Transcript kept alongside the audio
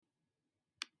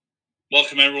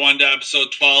Welcome, everyone, to episode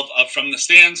 12 of From the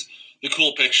Stands, the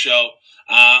Cool Pick Show.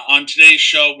 On today's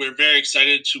show, we're very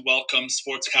excited to welcome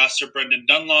Sportscaster Brendan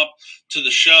Dunlop to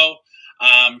the show.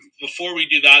 Before we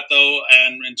do that, though,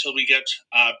 and until we get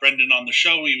Brendan on the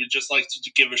show, we would just like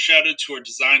to give a shout out to our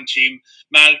design team,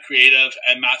 Mad Creative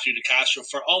and Matthew DeCastro,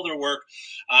 for all their work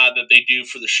that they do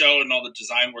for the show and all the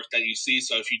design work that you see.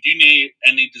 So if you do need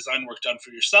any design work done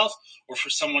for yourself or for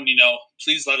someone you know,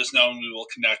 please let us know and we will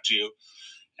connect you.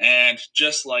 And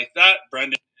just like that,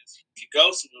 Brendan is here to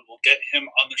go, so we will get him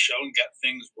on the show and get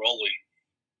things rolling.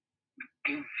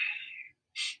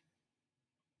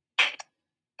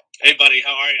 Hey, buddy,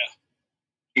 how are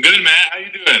you? Good, Matt. How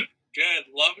you doing? Good.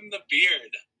 Loving the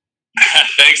beard.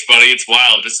 Thanks, buddy. It's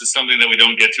wild. This is something that we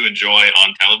don't get to enjoy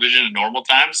on television in normal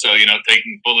times. So,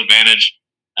 taking full advantage.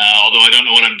 Although I don't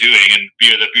know what I'm doing, and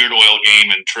the beard oil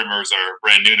game and trimmers are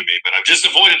brand new to me. But I've just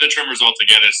avoided the trimmers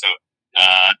altogether. So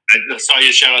I saw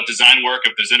you shout out design work.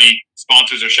 If there's any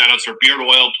sponsors or shout outs for beard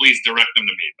oil, please direct them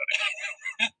to me.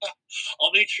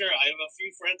 I'll make sure. I have a few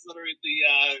friends that are in the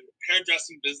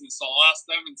hairdressing business, so I'll ask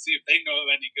them and see if they know of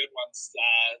any good ones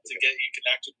to get you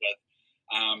connected with.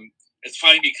 It's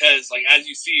funny because, as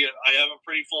you see, I have a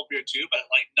pretty full beard too, but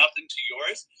nothing to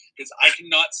yours, because I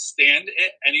cannot stand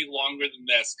it any longer than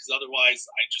this. Because otherwise,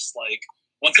 I just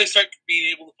once I start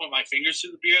being able to put my fingers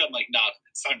through the beard, I'm like, nah,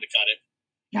 it's time to cut it.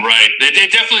 Right.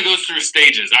 It definitely goes through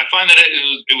stages. I find that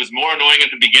it was more annoying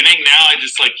at the beginning. Now I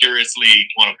just curiously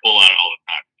want to pull on it all the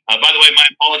time. By the way, my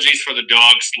apologies for the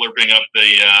dog slurping up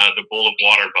the bowl of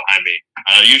water behind me.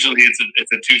 Usually it's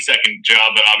a 2-second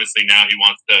job, but obviously now he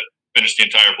wants to finish the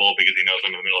entire bowl because he knows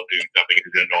I'm in the middle of doing something and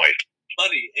he's annoyed.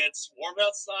 Buddy, it's warm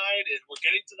outside. We're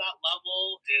getting to that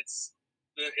level. It's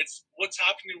what's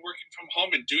happening working from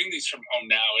home and doing these from home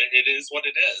now. It is what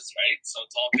it is, right? So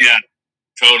it's all good. Yeah.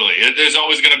 Totally. There's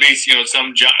always going to be,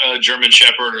 some German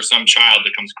Shepherd or some child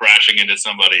that comes crashing into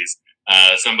somebody's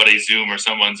Zoom or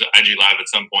someone's IG Live at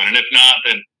some point. And if not,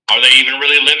 then are they even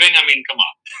really living? I mean, come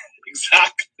on.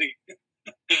 Exactly.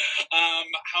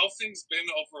 How things been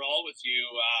overall with you?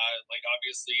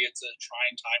 Obviously, it's a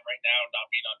trying time right now, not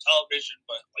being on television,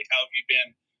 but how have you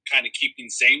been kind of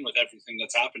keeping sane with everything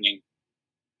that's happening?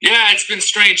 Yeah, it's been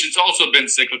strange. It's also been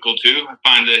cyclical too. I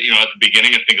find that at the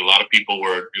beginning, I think a lot of people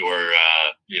were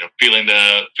feeling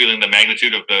the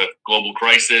magnitude of the global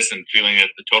crisis and feeling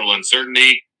the total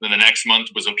uncertainty. Then the next month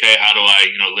was okay. How do I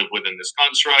live within this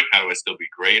construct? How do I still be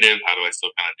creative? How do I still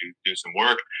kind of do some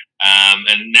work?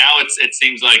 And now it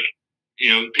seems like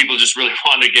people just really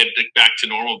want to get back to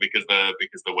normal because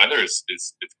the weather is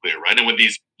it's clear, right? And with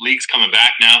these leagues coming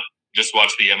back now, just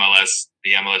watch the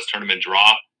MLS tournament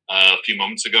draw a few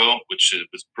moments ago, which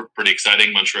was pretty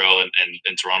exciting. Montreal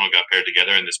and Toronto got paired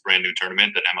together in this brand new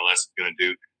tournament that MLS is going to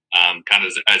do kind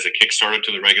of as a Kickstarter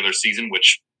to the regular season,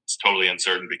 which is totally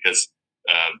uncertain because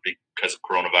of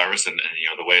coronavirus and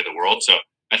the way of the world. So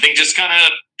I think just kind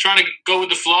of trying to go with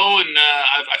the flow, and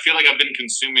I feel like I've been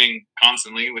consuming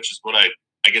constantly, which is what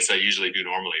I guess I usually do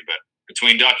normally. But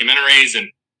between documentaries and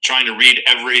trying to read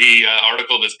every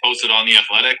article that's posted on The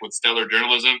Athletic with stellar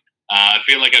journalism, I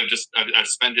feel like I've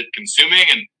spent it consuming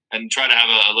and try to have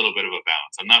a little bit of a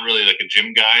balance. I'm not really like a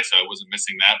gym guy, so I wasn't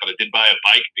missing that. But I did buy a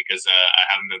bike because I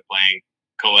haven't been playing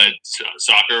co-ed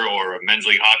soccer or men's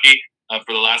league hockey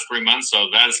for the last 3 months. So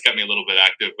that has kept me a little bit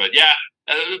active. But yeah,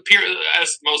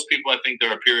 as most people, I think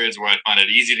there are periods where I find it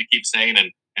easy to keep sane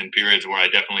and periods where I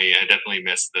definitely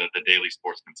miss the daily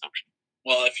sports consumption.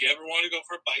 Well, if you ever want to go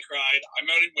for a bike ride, I'm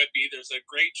out in Whitby. There's a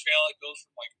great trail that goes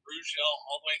from Rouge Hill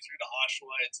all the way through to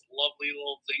Oshawa. It's a lovely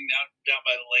little thing down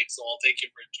by the lake, so I'll take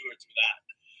you for a tour through that.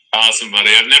 Awesome,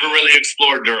 buddy. I've never really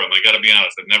explored Durham. I got to be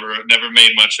honest. I've never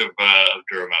made much of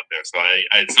Durham out there, so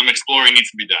some exploring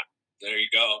needs to be done. There you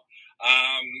go.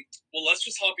 Well, let's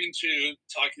just hop into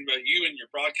talking about you and your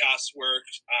broadcast work.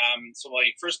 So my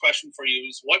first question for you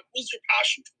is, what was your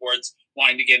passion towards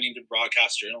wanting to get into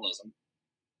broadcast journalism?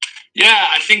 Yeah,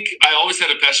 I think I always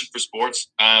had a passion for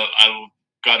sports. I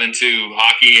got into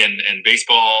hockey and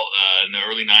baseball in the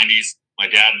early 90s. My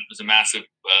dad was a massive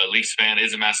Leafs fan,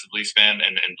 is a massive Leafs fan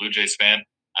and Blue Jays fan.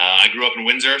 I grew up in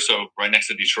Windsor, so right next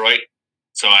to Detroit.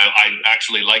 So I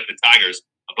actually liked the Tigers.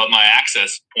 But my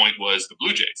access point was the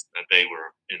Blue Jays, that they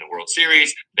were in the World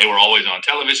Series. They were always on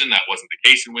television. That wasn't the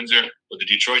case in Windsor with the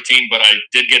Detroit team. But I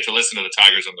did get to listen to the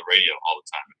Tigers on the radio all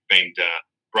the time. Famed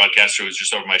broadcaster was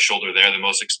just over my shoulder there, the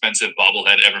most expensive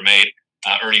bobblehead ever made,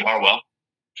 Ernie Harwell.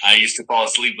 I used to fall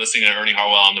asleep listening to Ernie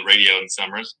Harwell on the radio in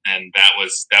summers, and that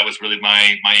was really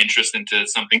my interest into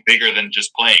something bigger than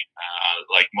just playing.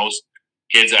 Like most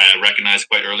kids I recognized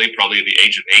quite early, probably at the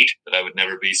age of 8, that I would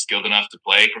never be skilled enough to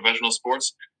play professional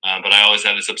sports. But I always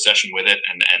had this obsession with it,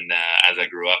 and as I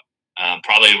grew up,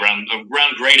 probably around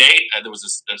grade 8, there was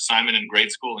this assignment in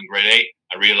grade school in grade 8.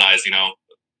 I realized,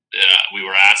 we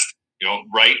were asked,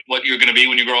 write what you're going to be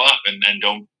when you grow up, and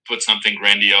don't put something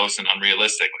grandiose and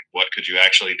unrealistic. Like, what could you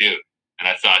actually do? And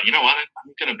I thought, you know what,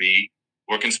 I'm going to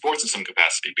work in sports in some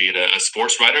capacity, be it a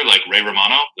sports writer like Ray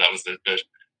Romano. That was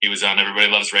he was on Everybody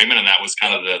Loves Raymond, and that was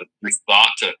kind of the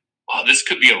thought to, oh, this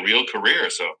could be a real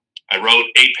career. So I wrote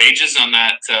 8 pages on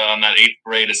that 8th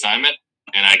grade assignment,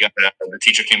 and I got the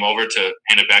teacher came over to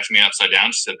hand it back to me upside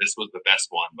down. She said, this was the best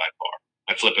one by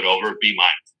far. I flip it over, B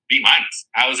minus. B minus.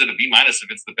 How is it a B minus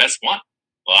if it's the best one?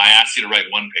 Well, I asked you to write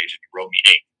 1 page, and you wrote me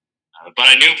 8. But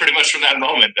I knew pretty much from that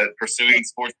moment that pursuing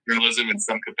sports journalism in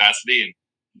some capacity and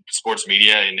sports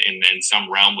media in some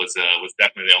realm was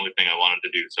definitely the only thing I wanted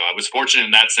to do. So I was fortunate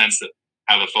in that sense to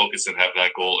have a focus and have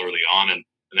that goal early on, and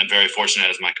then very fortunate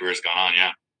as my career's gone on.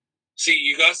 Yeah. See,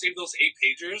 you gotta save those 8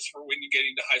 pagers for when you get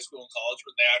into high school and college,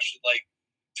 when they actually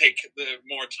take the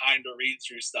more time to read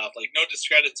through stuff. Like, no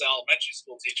discredit to elementary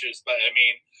school teachers, but I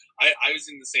mean, I was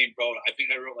in the same boat. I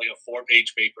think I wrote like a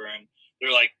 4-page paper, and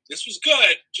they're like, "This was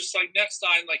good. Just like next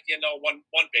time,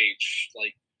 one page."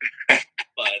 Like,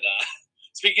 but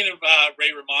speaking of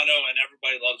Ray Romano and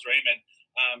Everybody Loves Raymond,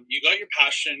 you got your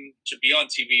passion to be on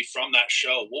TV from that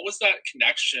show. What was that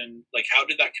connection like? How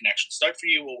did that connection start for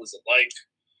you? What was it like?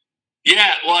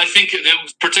 Yeah, well, I think it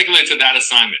was particularly to that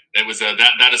assignment. It was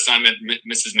that assignment,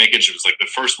 Mrs. Mikic. It was like the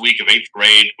first week of 8th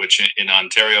grade, which in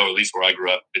Ontario, at least where I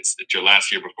grew up, it's your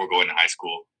last year before going to high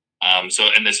school.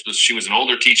 She was an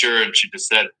older teacher, and she just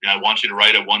said, "I want you to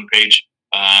write a 1-page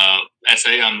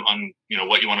essay on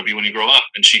what you want to be when you grow up."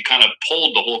 And she kind of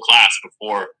polled the whole class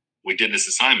before we did this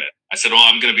assignment. I said, "Oh,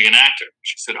 I'm going to be an actor."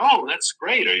 She said, "Oh, that's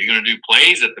great. Are you going to do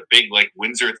plays at the big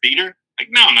Windsor Theater?" Like,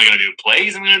 no, I'm not going to do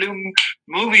plays. I'm going to do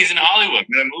movies in Hollywood.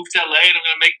 I'm going to move to LA and I'm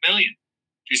going to make millions.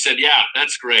 She said, "Yeah,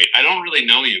 that's great. I don't really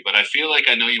know you, but I feel like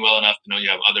I know you well enough to know you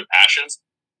have other passions.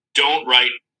 Don't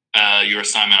write your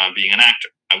assignment on being an actor.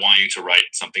 I want you to write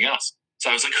something else." So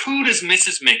I was like, who does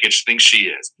Mrs. Mikic think she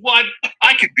is? What?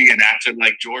 I could be an actor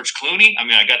like George Clooney. I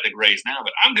mean, I got the grays now,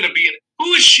 but I'm going to be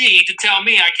who is she to tell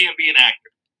me I can't be an actor?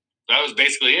 So that was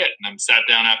basically it. And I sat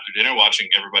down after dinner watching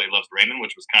Everybody Loves Raymond,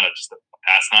 which was kind of just a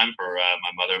pastime for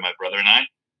my mother, my brother, and I.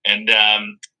 And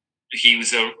he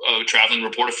was a traveling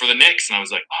reporter for the Knicks, and I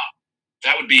was like, "Oh,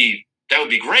 that would be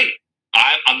great.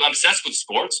 I'm obsessed with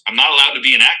sports. I'm not allowed to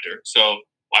be an actor, so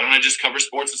why don't I just cover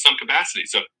sports in some capacity?"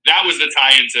 So that was the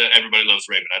tie into Everybody Loves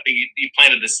Raymond. I think he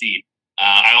planted the seed.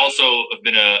 I also have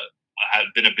been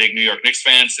a big New York Knicks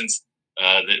fan since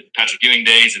the Patrick Ewing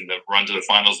days and the run to the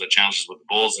finals, the challenges with the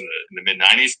Bulls in the mid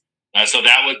 '90s. So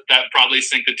that probably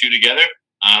synced the two together.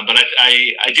 But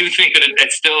I do think that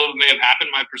it still may have happened,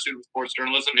 my pursuit of sports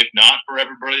journalism, if not for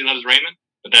Everybody Loves Raymond.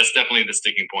 But that's definitely the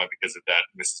sticking point because of that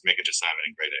Mrs. Mikic assignment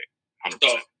in grade 8. 100%.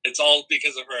 So it's all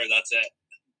because of her. That's it.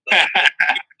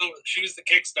 She was the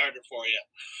Kickstarter for you.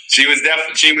 She was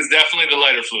definitely the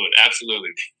lighter fluid.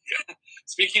 Absolutely. Yeah.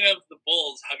 Speaking of the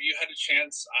Bulls, have you had a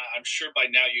chance? I'm sure by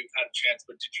now you've had a chance,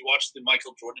 but did you watch the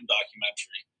Michael Jordan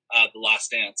documentary, The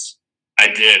Last Dance? I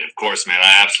did, of course, man.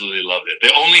 I absolutely loved it.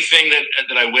 The only thing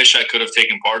that I wish I could have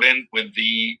taken part in with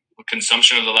the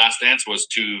consumption of The Last Dance was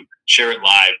to share it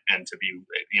live and to be,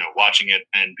 watching it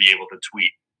and be able to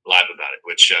tweet live about it,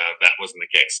 which that wasn't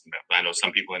the case. I know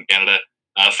some people in Canada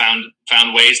found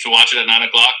ways to watch it at 9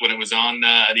 o'clock when it was on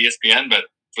at ESPN, but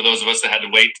for those of us that had to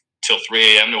wait till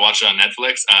 3 a.m. to watch it on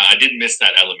Netflix, I did miss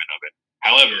that element of it.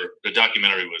 However, the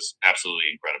documentary was absolutely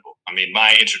incredible. I mean,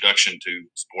 my introduction to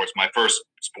sports, my first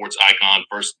sports icon,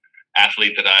 first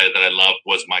athlete that I loved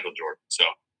was Michael Jordan. So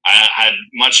I had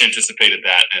much anticipated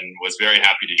that and was very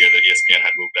happy to hear that ESPN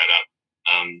had moved that up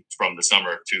from the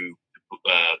summer to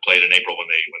play it in April when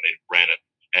they ran it.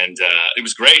 And it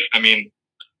was great. I mean,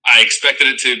 I expected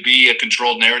it to be a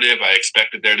controlled narrative. I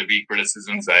expected there to be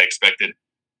criticisms. I expected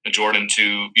Jordan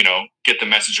to, get the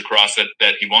message across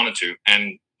that he wanted to.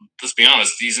 And let's be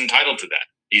honest, he's entitled to that.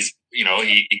 He's, he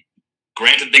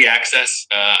granted the access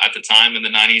at the time in the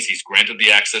 90s. He's granted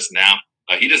the access now.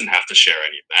 He doesn't have to share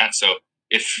any of that. So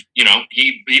if,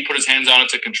 he put his hands on it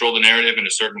to control the narrative in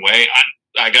a certain way,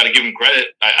 I got to give him credit.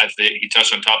 He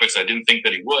touched on topics I didn't think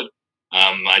that he would.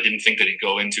 I didn't think that he'd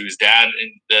go into his dad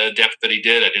in the depth that he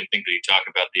did. I didn't think that he'd talk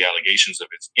about the allegations of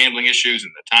his gambling issues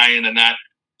and the tie-in and that.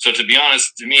 So to be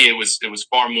honest, to me, it was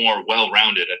far more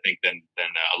well-rounded, I think, than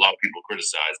a lot of people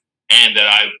criticized, and that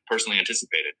I personally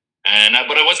anticipated.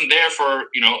 But I wasn't there for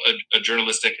a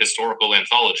journalistic historical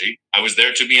anthology. I was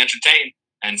there to be entertained,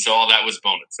 And so all that was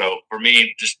bonus. So for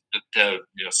me, just to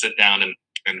sit down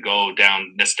and go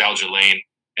down nostalgia lane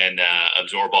and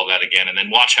absorb all that again, and then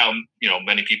watch how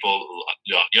many people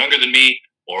younger than me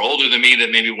or older than me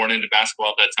that maybe weren't into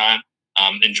basketball at that time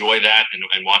enjoy that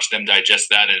and watch them digest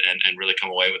that and really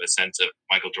come away with a sense of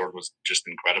Michael Jordan was just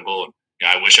incredible. And,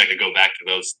 I wish I could go back to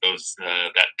those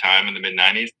that time in the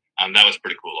mid-90s. That was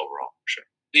pretty cool overall, for sure.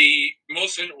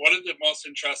 One of the most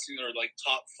interesting or like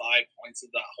top 5 points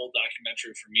of that whole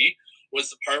documentary for me was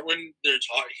the part when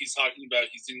he's talking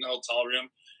about he's in the hotel room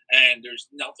and there's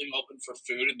nothing open for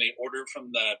food and they order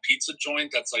from the pizza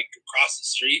joint that's like across the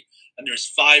street and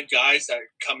there's 5 guys that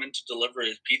come in to deliver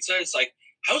his pizza. It's like,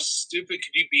 how stupid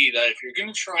could you be that if you're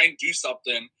going to try and do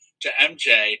something to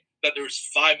MJ that there's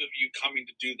 5 of you coming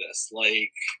to do this?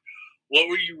 Like, what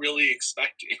were you really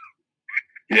expecting?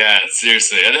 Yeah,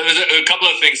 seriously. And there was a couple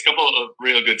of things, a couple of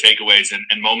real good takeaways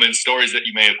and moments, stories that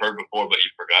you may have heard before, but you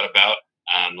forgot about.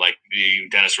 Like the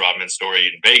Dennis Rodman story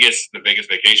in Vegas, the Vegas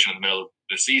vacation in the middle of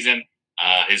the season,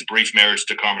 his brief marriage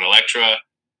to Carmen Electra.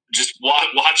 Just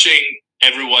watching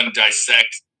everyone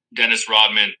dissect Dennis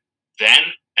Rodman then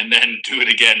and then do it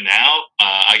again now,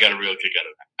 I got a real kick out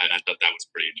of that. And I thought that was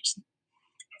pretty interesting.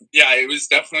 Yeah, it was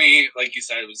definitely, like you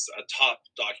said, it was a top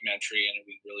documentary and it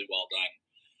was really well done.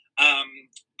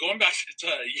 Going back to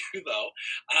you though,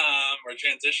 or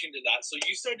transitioning to that. So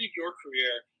you started your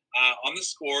career on the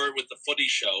Score with the Footy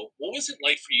Show. What was it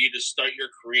like for you to start your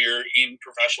career in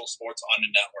professional sports on a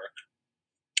network?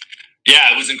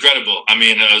 Yeah, it was incredible. I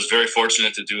mean, I was very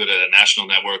fortunate to do it at a national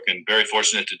network and very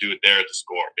fortunate to do it there at the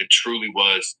Score. It truly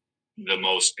was the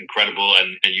most incredible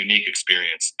and unique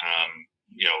experience.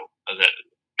 That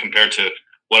compared to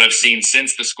what I've seen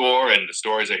since the Score and the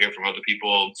stories I hear from other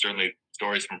people, certainly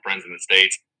stories from friends in the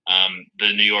States,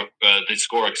 the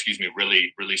Score,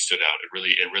 really stood out.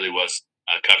 It really was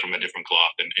cut from a different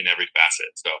cloth in every facet.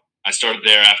 So I started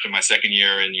there after my second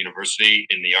year in university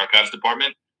in the archives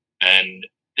department, and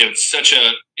it was such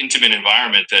an intimate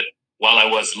environment that while I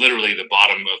was literally the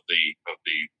bottom of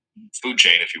the food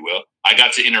chain, if you will, I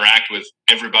got to interact with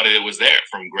everybody that was there,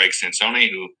 from Greg Sansoni,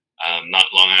 who not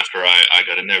long after I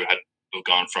got in there had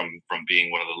gone from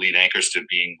being one of the lead anchors to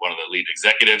being one of the lead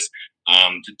executives,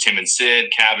 to Tim and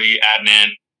Sid, Cabby, Adnan.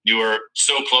 You were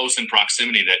so close in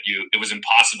proximity that it was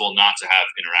impossible not to have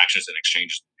interactions and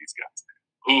exchanges with these guys,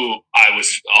 who I was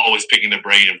always picking their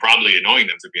brain and probably annoying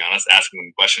them, to be honest, asking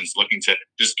them questions, looking to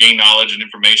just gain knowledge and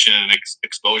information and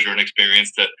exposure and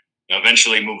experience to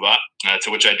eventually move up, to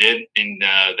which I did.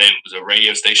 There was a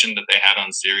radio station that they had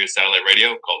on Sirius Satellite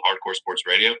Radio called Hardcore Sports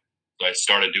Radio. So I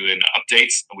started doing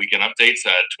weekend updates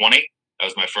at 20. That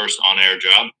was my first on-air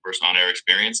job, first on-air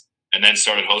experience. And then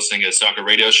started hosting a soccer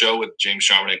radio show with James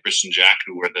Sharman and Christian Jack,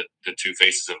 who were the 2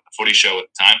 faces of the Footy Show at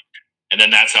the time. And then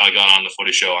that's how I got on the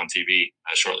Footy Show on TV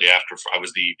shortly after. I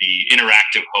was the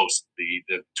interactive host,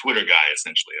 the Twitter guy,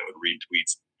 essentially. I would read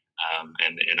tweets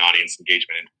and audience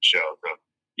engagement into the show. So,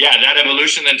 yeah, that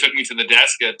evolution then took me to the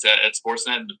desk at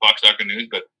Sportsnet and Fox Soccer News.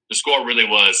 But the Score really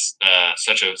was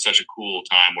such a cool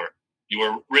time where you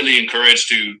were really encouraged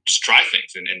to just try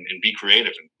things and be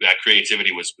creative. And that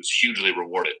creativity was hugely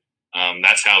rewarded.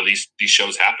 That's how these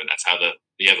shows happen. That's how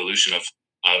the evolution of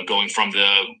going from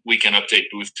the weekend update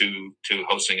booth to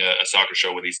hosting a soccer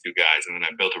show with these 2 guys. And then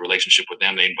I built a relationship with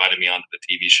them. They invited me onto the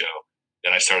TV show.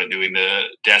 Then I started doing the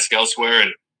desk elsewhere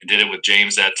and did it with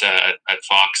James at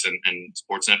Fox and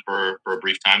Sportsnet for a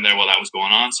brief time there while that was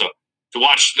going on. So to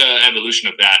watch the evolution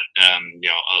of that, a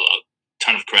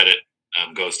ton of credit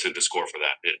goes to the Score for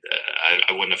that.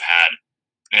 I wouldn't have had,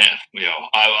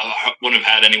 I wouldn't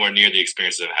have had anywhere near the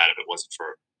experiences I've had if it wasn't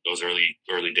for those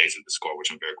early days of the Score,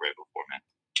 which I'm very grateful for, man.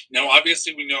 Now,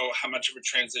 obviously, we know how much of a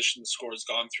transition the Score has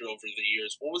gone through over the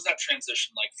years. What was that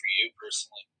transition like for you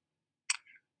personally?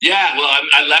 Yeah, well,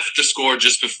 I left the Score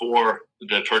just before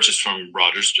the purchase from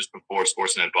Rogers, just before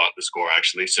Sportsnet bought the Score,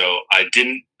 actually. So I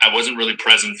wasn't really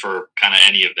present for kind of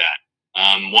any of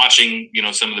that. Watching,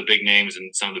 some of the big names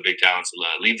and some of the big talents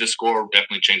leave the Score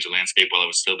definitely changed the landscape while I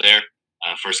was still there.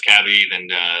 First Cabby, then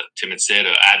Tim and Sid.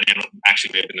 Adnan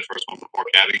actually may have been the first one before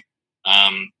Cabby.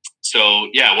 So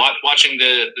yeah, watching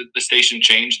the station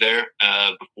change there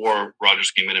before Rogers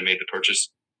came in and made the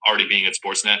purchase, already being at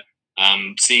Sportsnet.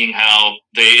 Seeing how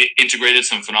they integrated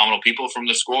some phenomenal people from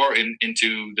the Score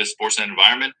into the Sportsnet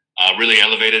environment, really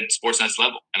elevated Sportsnet's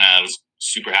level. And I was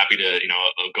super happy to,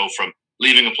 go from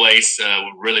leaving a place,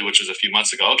 which was a few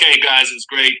months ago. Okay, guys, it was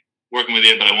great working with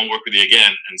you, but I won't work with you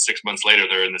again. And 6 months later,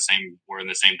 we're in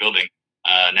the same building,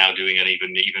 now doing an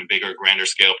even bigger, grander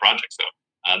scale project. So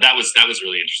that was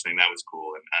really interesting. That was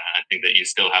cool. And I think that you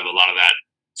still have a lot of that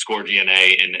score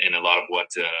DNA in a lot of what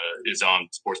is on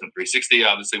Sportsman 360,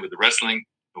 obviously with the wrestling,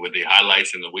 with the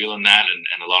highlights and the wheel and that,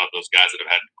 and a lot of those guys that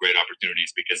have had great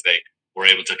opportunities because they were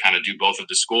able to kind of do both of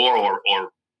the score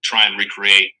or try and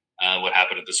recreate what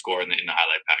happened at the score in the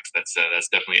highlight packs. That's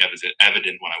definitely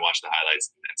evident when I watch the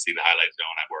highlights and see the highlight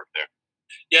zone at work there.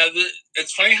 Yeah,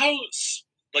 it's funny how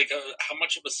how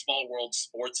much of a small world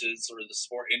sports is, or the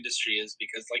sport industry is,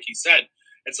 because like you said,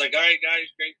 it's like, all right, guys,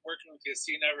 great working with you.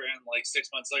 See you never. And like 6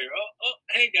 months later, oh,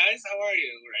 hey guys, how are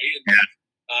you? Right? And,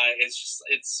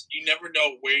 it's you never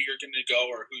know where you're going to go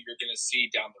or who you're going to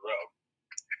see down the road.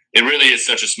 It really is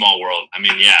such a small world. I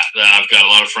mean, yeah, I've got a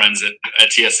lot of friends at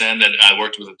TSN that I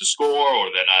worked with at the score,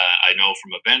 or that I know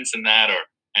from events and that, or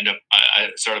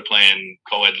I started playing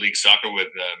co-ed league soccer with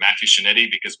Matthew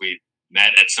Shinetti because we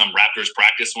met at some Raptors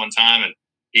practice one time, and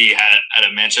he had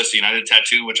a Manchester United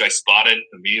tattoo, which I spotted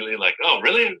immediately. Like, oh,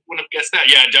 really? I wouldn't have guessed that.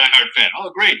 Yeah, diehard fan. Oh,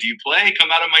 great. Do you play?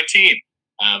 Come out of my team.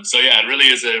 So yeah, it really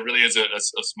is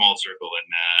a small circle,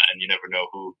 and you never know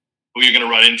who you're going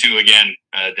to run into again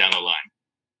down the line.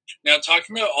 Now,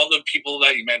 talking about all the people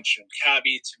that you mentioned,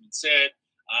 Cabby, Tim and Sid,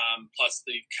 plus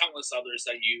the countless others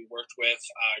that you worked with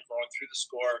growing through the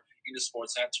score into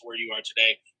Sportsnet to where you are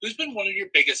today, who's been one of your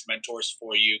biggest mentors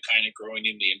for you kind of growing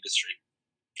in the industry?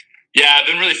 Yeah, I've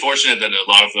been really fortunate that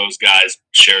a lot of those guys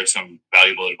shared some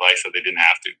valuable advice that they didn't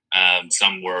have to.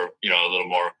 Some were, a little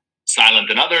more silent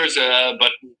than others,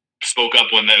 but spoke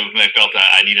up when they felt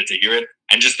that I needed to hear it.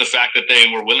 And just the fact that they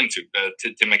were willing to.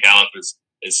 Tim McAuliffe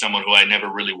is someone who I never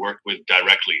really worked with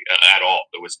directly at all.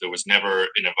 There was never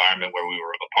an environment where we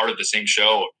were a part of the same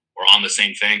show or on the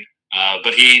same thing.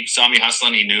 But he saw me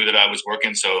hustling. He knew that I was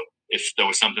working. So if there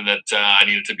was something that I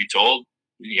needed to be told,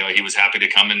 he was happy to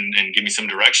come and give me some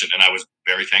direction. And I was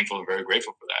very thankful and very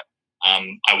grateful for that.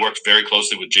 I worked very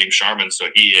closely with James Sharman, so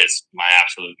he is my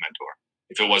absolute mentor.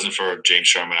 If it wasn't for James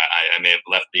Sharman, I may have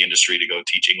left the industry to go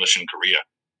teach English in Korea.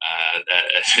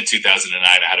 In 2009,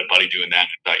 I had a buddy doing that. And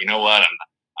I thought, you know what?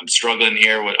 I'm struggling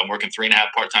here. I'm working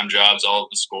 3.5 part-time jobs, all at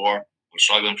the score. I'm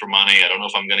struggling for money. I don't know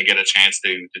if I'm going to get a chance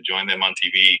to join them on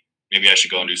TV. Maybe I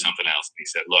should go and do something else. And he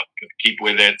said, look, keep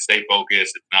with it. Stay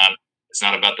focused. It's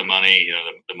not about the money.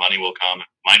 The money will come. It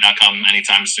might not come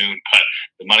anytime soon, but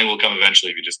the money will come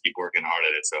eventually if you just keep working hard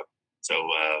at it. So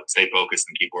stay focused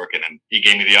and keep working. And he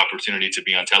gave me the opportunity to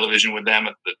be on television with them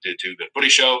to the footy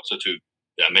show. So to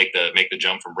make the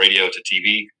jump from radio to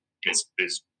TV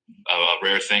is a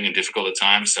rare thing and difficult at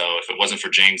times. So if it wasn't for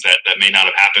James, that may not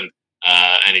have happened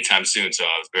anytime soon. So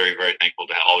I was very, very thankful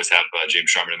to always have James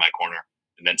Sharman in my corner,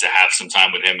 and then to have some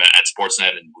time with him at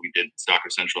Sportsnet, and we did Soccer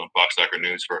Central and Fox Soccer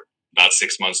News for about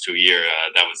 6 months to a year.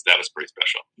 That was pretty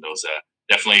special. Those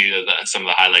definitely some of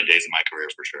the highlight days of my career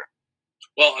for sure.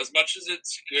 Well, as much as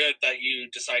it's good that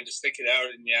you decide to stick it out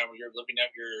and you're living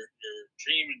out your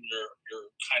dream and your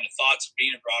kind of thoughts of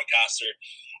being a broadcaster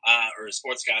or a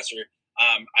sportscaster,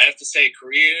 I have to say,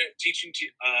 teaching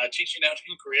out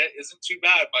in Korea isn't too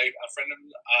bad. A friend of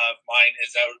mine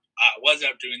was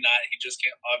out doing that. He just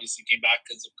obviously came back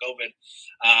because of COVID,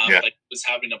 but was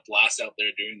having a blast out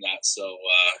there doing that. So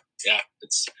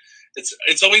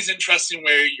it's always interesting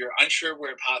where you're unsure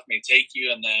where a path may take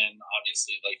you, and then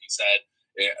obviously, like you said,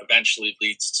 it eventually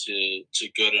leads to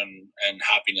good and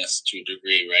happiness to a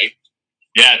degree, right?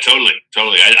 Yeah, totally.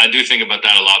 I do think about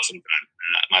that a lot sometimes.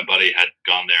 My buddy had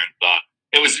gone there and thought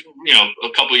it was, a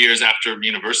couple of years after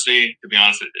university. To be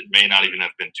honest, it may not even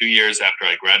have been 2 years after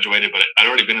I graduated, but I'd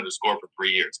already been at the score for 3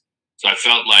 years. So I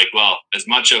felt like, well, as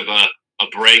much of a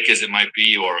break as it might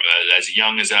be, or as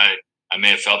young as I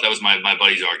may have felt, that was my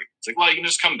buddy's argument. It's like, well, you can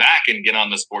just come back and get on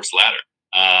the sports ladder.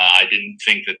 I didn't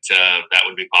think that that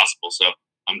would be possible. So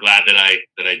I'm glad that I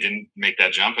didn't make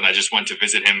that jump, and I just went to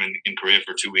visit him in Korea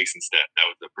for 2 weeks instead. That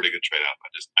was a pretty good trade-off.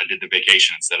 I did the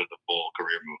vacation instead of the full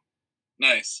career move.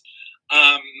 Nice.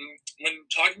 When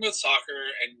talking about soccer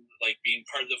and like being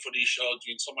part of the footy show,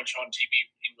 doing so much on TV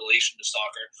in relation to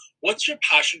soccer, what's your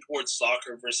passion towards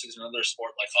soccer versus another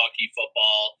sport like hockey,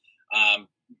 football?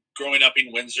 Growing up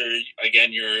in Windsor,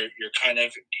 again, you're kind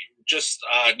of just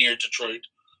near Detroit.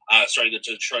 The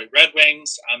Detroit Red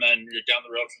Wings, and then you're down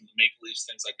the road from the Maple Leafs,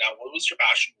 things like that. What was your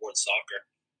passion towards soccer?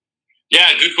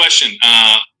 Yeah, good question.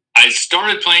 I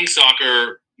started playing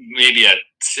soccer maybe at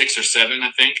 6 or 7,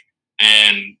 I think.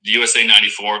 And the USA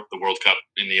 94, the World Cup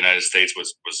in the United States,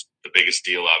 was the biggest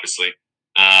deal, obviously.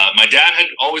 My dad had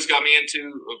always got me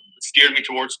steered me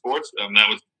towards sports. That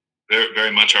was very,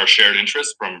 very much our shared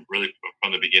interest from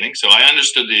the beginning. So I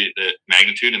understood the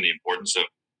magnitude and the importance of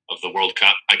the World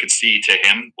Cup. I could see to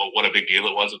him what a big deal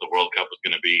it was that the World Cup was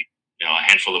going to be, a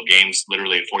handful of games,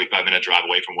 literally a 45-minute drive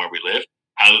away from where we live.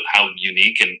 How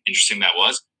unique and interesting that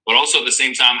was. but also at the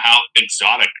same time how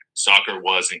exotic soccer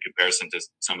was in comparison to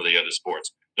some of the other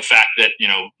sports. The fact that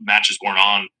matches weren't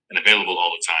on and available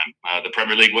all the time. The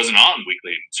Premier League wasn't on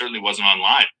weekly, and certainly wasn't on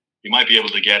live. You might be able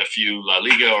to get a few La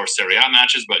Liga or Serie A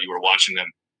matches, but you were watching them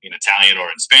in Italian or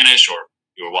in Spanish, or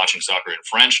you were watching soccer in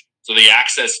French. So the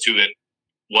access to it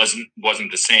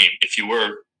wasn't the same. If you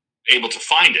were able to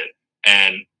find it,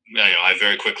 and I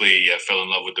very quickly fell in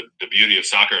love with the beauty of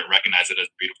soccer and recognized it as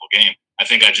a beautiful game. I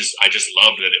think I just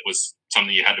loved that it was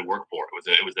something you had to work for.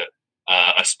 It was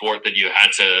a sport that you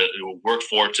had to work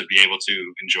for to be able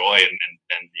to enjoy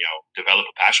and develop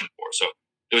a passion for. So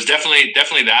it was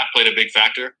definitely that played a big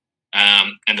factor.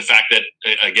 And the fact that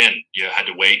again you had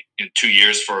to wait 2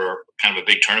 years for kind of a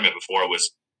big tournament before it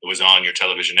was on your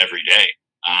television every day.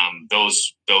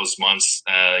 Those months,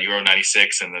 Euro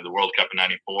 '96 and the World Cup in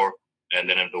 '94, and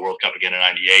then the World Cup again in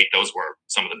 '98. Those were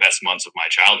some of the best months of my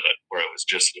childhood, where it was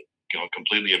just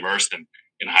completely immersed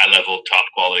in high level, top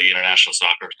quality international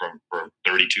soccer for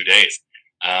 32 days.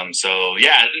 So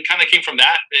yeah, it kind of came from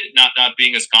that, not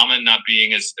being as common, not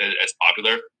being as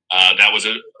popular. That was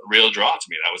a real draw to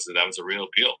me. That was a real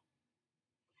appeal.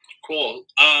 Cool.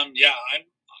 Yeah,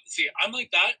 I'm like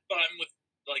that, but I'm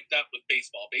like that with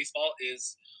baseball. Baseball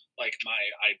is like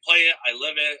I play it, I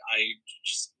live it. I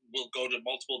just will go to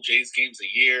multiple Jays games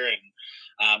a year,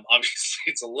 and obviously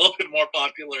it's a little bit more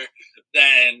popular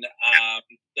than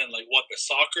like what the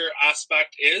soccer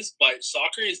aspect is. But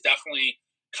soccer is definitely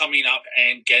coming up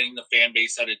and getting the fan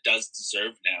base that it does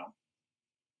deserve now.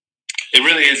 It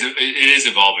really is. It is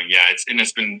evolving. Yeah,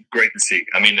 it's been great to see.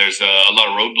 I mean, there's a lot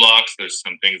of roadblocks. There's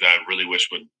some things that I really wish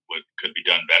could be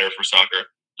done better for soccer.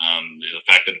 The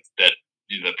fact that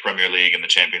the Premier League and the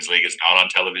Champions League is not on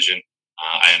television.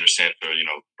 I understand for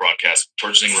broadcast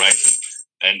purchasing rights,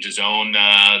 and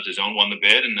DAZN won the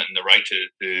bid and the right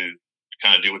to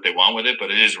kind of do what they want with it.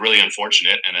 But it is really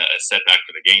unfortunate and a setback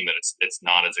for the game that it's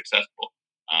not as accessible.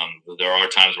 There are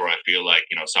times where I feel like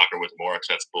soccer was more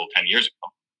accessible 10 years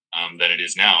ago. Than it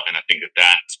is now. And I think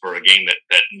that's for a game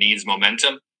that needs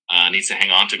momentum, needs to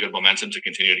hang on to good momentum to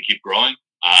continue to keep growing.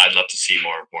 I'd love to see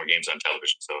more games on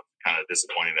television. So kind of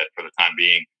disappointing that for the time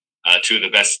being, two of the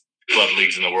best club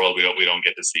leagues in the world we don't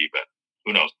get to see. But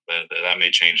who knows? That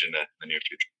may change in the near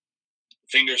future.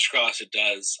 Fingers crossed it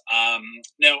does.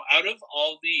 Now, out of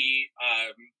all the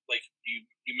like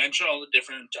you mentioned all the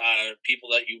different people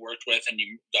that you worked with and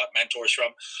you got mentors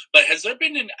from, but has there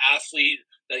been an athlete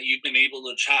that you've been able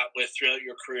to chat with throughout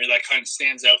your career that kind of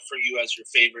stands out for you as your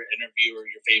favorite interview or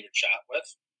your favorite chat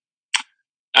with?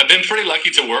 I've been pretty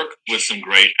lucky to work with some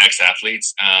great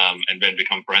ex-athletes and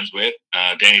become friends with.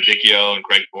 Danny Dicchio and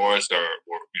Craig Forrest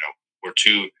were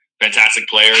two fantastic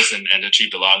players and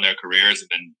achieved a lot in their careers, and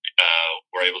then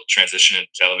were able to transition into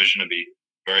television and be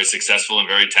very successful and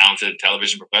very talented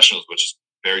television professionals, which is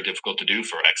very difficult to do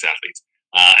for ex-athletes.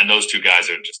 And those two guys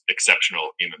are just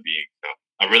exceptional human beings. So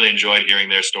I really enjoyed hearing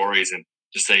their stories, and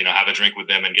just to have a drink with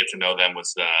them and get to know them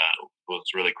was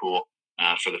really cool.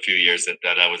 For the few years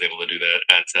that I was able to do that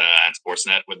at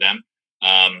Sportsnet with them.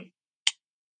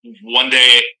 One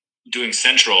day doing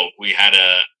Central, we had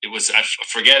I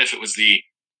forget if it was the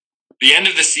end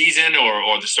of the season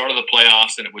or the start of the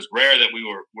playoffs, and it was rare that we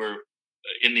were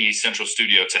in the Central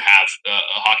studio to have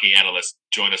a hockey analyst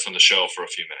join us on the show for a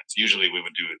few minutes. Usually we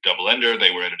would do a double ender.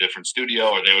 They were in a different studio,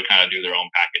 or they would kind of do their own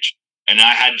package. And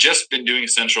I had just been doing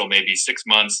Central maybe 6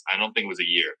 months. I don't think it was a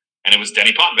year. And it was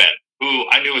Denny Potvin, who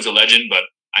I knew was a legend, but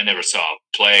I never saw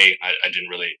play. I didn't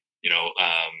really,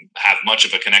 have much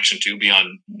of a connection to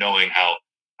beyond knowing how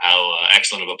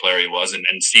excellent of a player he was,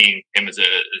 and seeing him as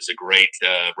a great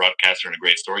broadcaster and a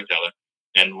great storyteller.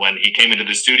 And when he came into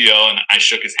the studio and I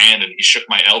shook his hand and he shook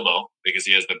my elbow because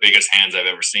he has the biggest hands I've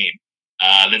ever seen.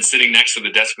 Then sitting next to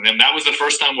the desk with him, that was the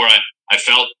first time where I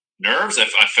felt nerves.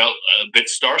 I felt a bit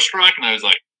starstruck, and I was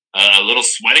like a little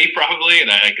sweaty probably, and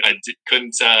I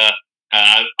couldn't.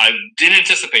 I didn't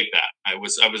anticipate that. I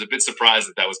was a bit surprised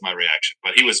that was my reaction.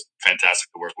 But he was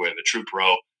fantastic to work with, a true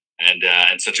pro,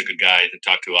 and such a good guy to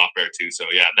talk to off air too. So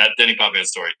yeah, that Denny Potvin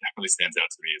story definitely stands out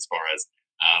to me as far as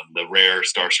the rare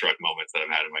starstruck moments that I've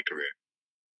had in my career.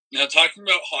 Now, talking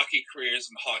about hockey careers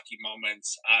and hockey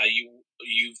moments,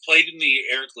 you've played in the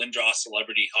Eric Lindros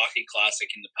Celebrity Hockey Classic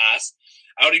in the past,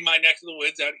 out in my neck of the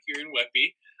woods, out here in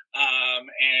Whitby.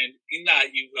 And in that,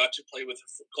 you got to play with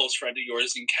a close friend of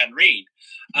yours in Ken Reid.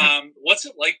 What's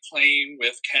it like playing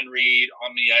with Ken Reid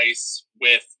on the ice,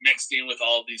 mixed in with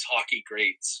all of these hockey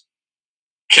greats?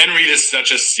 Ken Reid is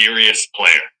such a serious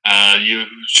player. You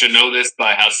should know this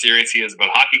by how serious he is about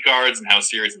hockey cards, and how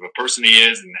serious of a person he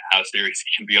is, and how serious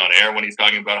he can be on air when he's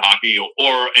talking about hockey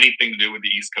or anything to do with the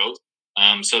East Coast.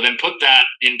 So then put that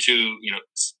into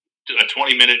a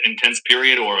 20-minute intense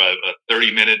period or a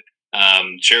 30-minute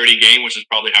charity game, which is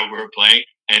probably how we were playing,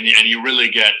 and you really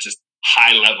get just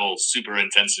high level super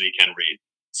intensity Ken Reed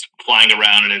flying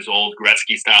around in his old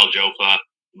Gretzky style Jofa,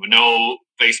 no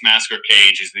face mask or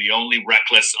cage. He's the only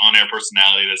reckless on air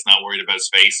personality that's not worried about his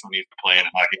face when he's playing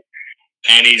hockey.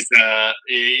 And he's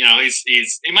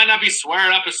he might not be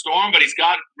swearing up a storm, but he's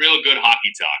got real good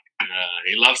hockey talk.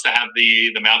 He loves to have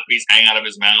the mouthpiece hang out of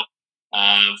his mouth,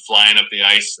 flying up the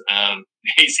ice.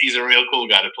 He's a real cool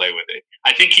guy to play with.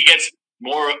 I think he gets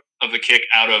more of a kick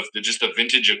out of just the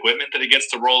vintage equipment that he gets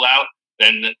to roll out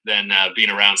than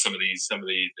being around some of the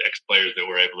ex players that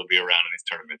we're able to be around in these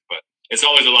tournaments. But it's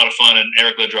always a lot of fun, and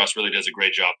Eric Lidros really does a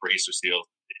great job for Easter Seals.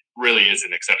 It really is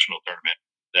an exceptional tournament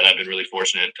that I've been really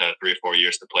fortunate 3 or 4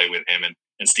 years to play with him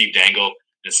and Steve Dangle.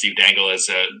 And Steve Dangle has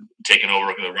taken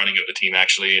over the running of the team,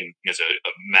 actually, and he has a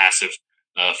massive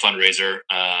fundraiser,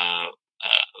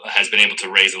 has been able to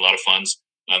raise a lot of funds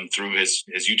through his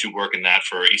YouTube work and that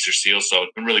for Easter Seals. So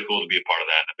it's been really cool to be a part of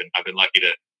that. I've been lucky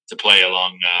to play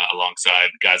alongside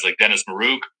guys like Dennis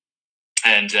Marouk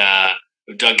and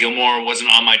Doug Gilmore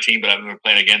wasn't on my team, but I've been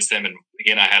playing against him, and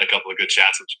he and I had a couple of good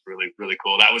chats, which was really, really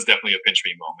cool. That was definitely a pinch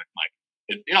me moment.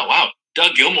 Like, wow,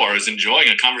 Doug Gilmore is enjoying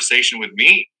a conversation with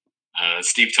me.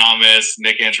 Steve Thomas,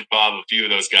 Nick Antropov, a few of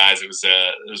those guys. It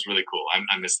was really cool.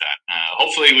 I missed that.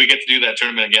 Hopefully, we get to do that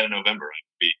tournament again in November.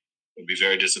 It would be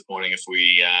very disappointing if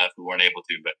we weren't able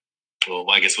to. But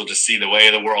I guess we'll just see the way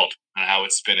of the world and how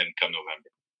it's spinning come November.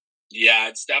 Yeah,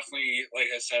 it's definitely, like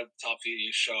I said at the top of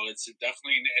the show, it's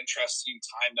definitely an interesting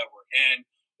time that we're in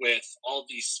with all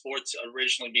these sports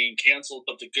originally being canceled.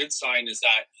 But the good sign is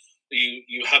that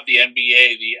you have the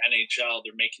NBA, the NHL,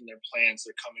 they're making their plans.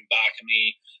 They're coming back. And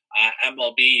the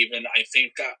MLB, even, I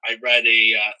think I read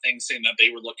a thing saying that they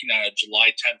were looking at a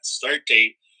July 10th start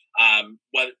date.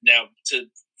 Now, to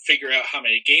figure out how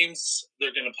many games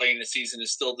they're going to play in the season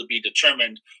is still to be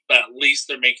determined, but at least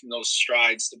they're making those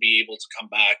strides to be able to come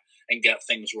back and get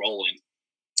things rolling.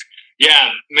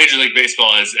 Yeah, Major League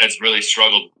Baseball has really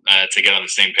struggled to get on the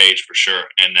same page for sure,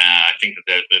 and I think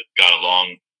that they've got a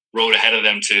long road ahead of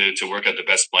them to work out the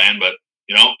best plan. But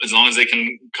as long as they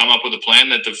can come up with a plan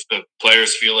that the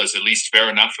players feel is at least fair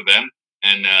enough for them,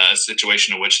 and a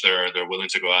situation in which they're willing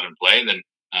to go out and play, then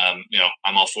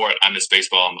I'm all for it. I miss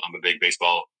baseball. I'm a big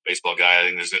baseball guy. I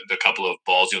think there's a couple of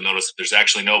balls. You'll notice there's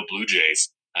actually no Blue Jays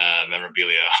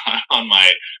memorabilia on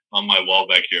my wall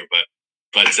back here, but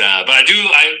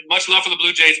I much love for the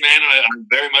Blue Jays, man. I'm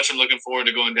very much looking forward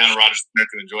to going down to Rogers Center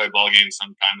to enjoy a ball game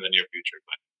sometime in the near future,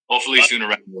 but hopefully sooner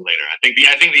rather than later. I think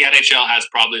the NHL has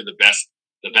probably the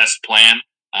best plan.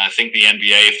 I think the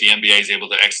NBA, if the NBA is able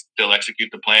to still execute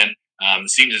the plan, it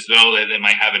seems as though they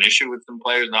might have an issue with some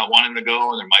players not wanting to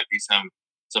go, and there might be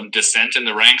some dissent in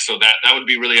the ranks. So that would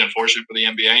be really unfortunate for the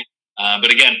NBA.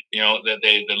 But again,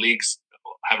 the leagues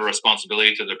have a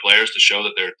responsibility to their players to show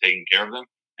that they're taking care of them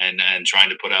and trying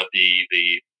to put out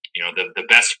the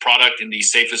best product in the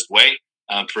safest way,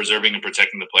 preserving and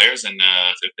protecting the players. And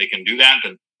if they can do that,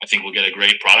 then I think we'll get a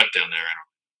great product down there.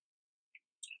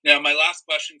 Now, my last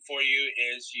question for you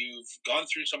is: you've gone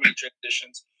through so many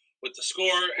transitions with the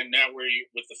score, and now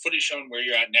with the footy show and where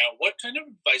you're at now. What kind of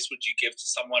advice would you give to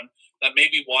someone that may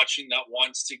be watching that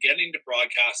wants to get into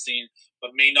broadcasting, but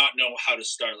may not know how to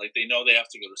start? Like, they know they have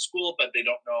to go to school, but they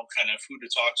don't know kind of who to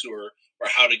talk to or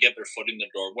how to get their foot in the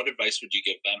door. What advice would you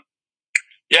give them?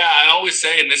 Yeah, I always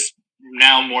say, and this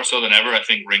now more so than ever, I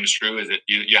think rings true, is that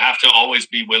you have to always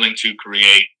be willing to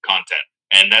create content.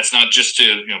 And that's not just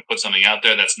to put something out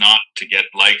there. That's not to get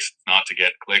likes, not to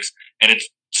get clicks. And it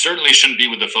certainly shouldn't be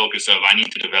with the focus of, I need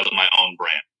to develop my own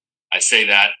brand. I say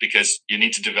that because you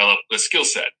need to develop a skill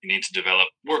set. You need to develop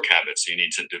work habits. You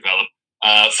need to develop,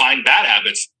 find bad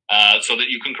habits so that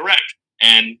you can correct.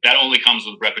 And that only comes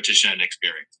with repetition and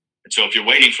experience. And so if you're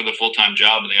waiting for the full-time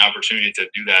job and the opportunity to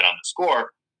do that on the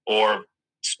Score or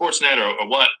Sportsnet or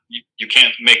what, you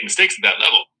can't make mistakes at that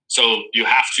level. So you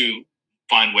have to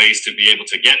find ways to be able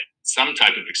to get some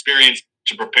type of experience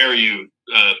to prepare you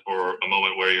for a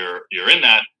moment where you're in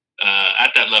that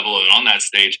at that level and on that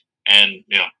stage, and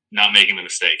not making the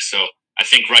mistakes. So I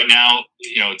think right now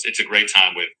it's a great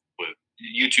time with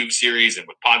YouTube series and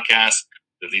with podcasts.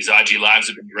 These IG lives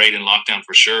have been great in lockdown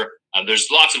for sure. There's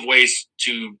lots of ways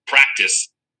to practice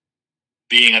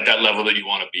being at that level that you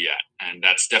want to be at, and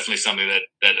that's definitely something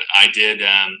that I did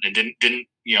and didn't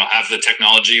have the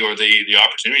technology or the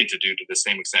opportunity to do to the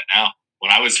same extent now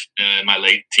when I was in my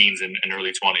late teens and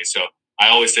early 20s. So I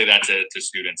always say that to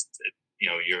students.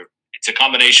 It's a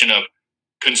combination of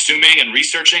consuming and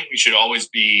researching. You should always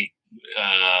be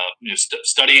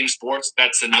studying sports.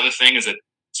 That's another thing, is that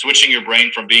switching your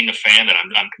brain from being a fan that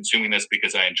I'm consuming this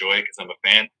because I enjoy it because I'm a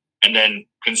fan, and then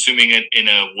consuming it in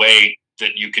a way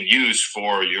that you can use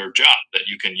for your job, that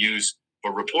you can use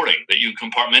for reporting, that you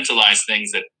compartmentalize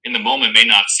things that in the moment may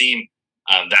not seem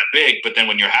that big, but then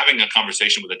when you're having a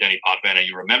conversation with a Denny Potvin and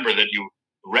you remember that you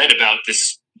read about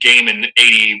this game in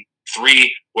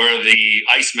 '83 where the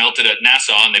ice melted at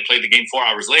Nassau and they played the game 4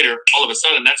 hours later, all of a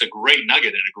sudden that's a great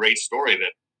nugget and a great story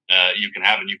that you can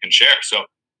have and you can share. So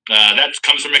that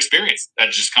comes from experience.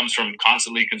 That just comes from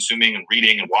constantly consuming and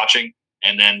reading and watching,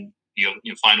 and then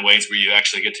you find ways where you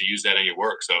actually get to use that in your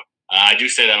work. So I do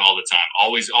say that all the time.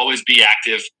 Always be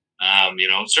active.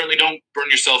 Certainly don't burn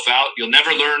yourself out. You'll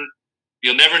never learn.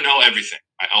 You'll never know everything.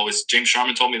 James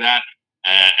Sharman told me that,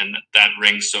 and that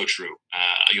rings so true.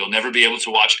 You'll never be able to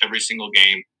watch every single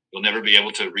game. You'll never be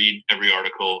able to read every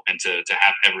article and to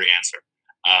have every answer.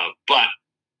 But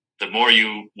the more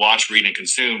you watch, read, and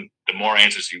consume, the more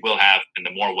answers you will have, and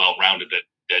the more well-rounded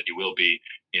that you will be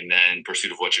in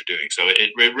pursuit of what you're doing. So it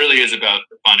really is about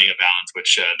finding a balance,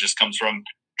 which just comes from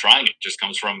trying it. Just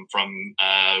comes from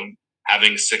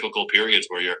having cyclical periods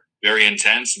where you're very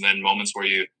intense, and then moments where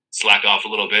you slack off a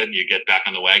little bit and you get back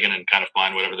on the wagon and kind of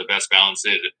find whatever the best balance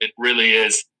is. It really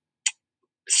is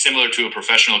similar to a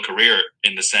professional career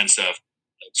in the sense of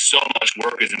so much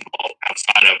work is involved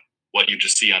outside of what you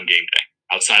just see on game day,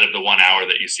 outside of the 1 hour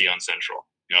that you see on Central.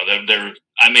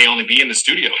 I may only be in the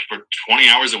studio for 20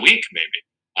 hours a week,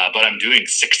 maybe, but I'm doing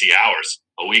 60 hours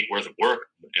a week worth of work,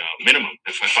 minimum.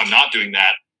 If I'm not doing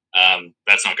that,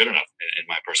 that's not good enough in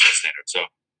my personal standard. So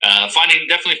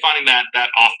definitely finding that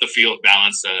off the field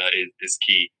balance is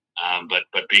key.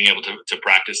 But being able to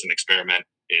practice and experiment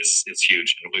is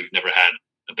huge, and we've never had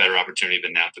a better opportunity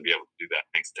than now to be able to do that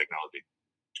thanks to technology.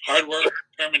 Hard work,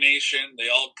 determination, they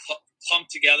all clump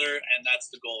together, and that's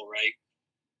the goal, right?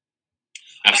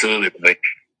 Absolutely.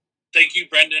 Thank you,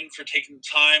 Brendan, for taking the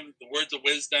time, the words of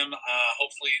wisdom.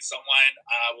 Hopefully someone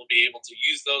will be able to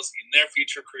use those in their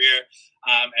future career.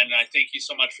 And I thank you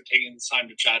so much for taking the time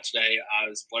to chat today. It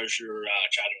was a pleasure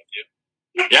chatting with you.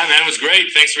 Yeah, man, it was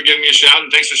great. Thanks for giving me a shout,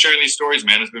 and thanks for sharing these stories,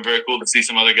 man. It's been very cool to see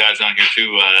some other guys on here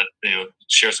too,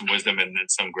 share some wisdom and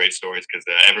some great stories, because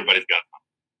everybody's got them.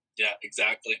 Yeah,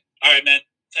 exactly. All right, man.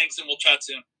 Thanks, and we'll chat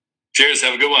soon. Cheers.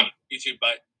 Have a good one. You too.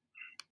 Bye.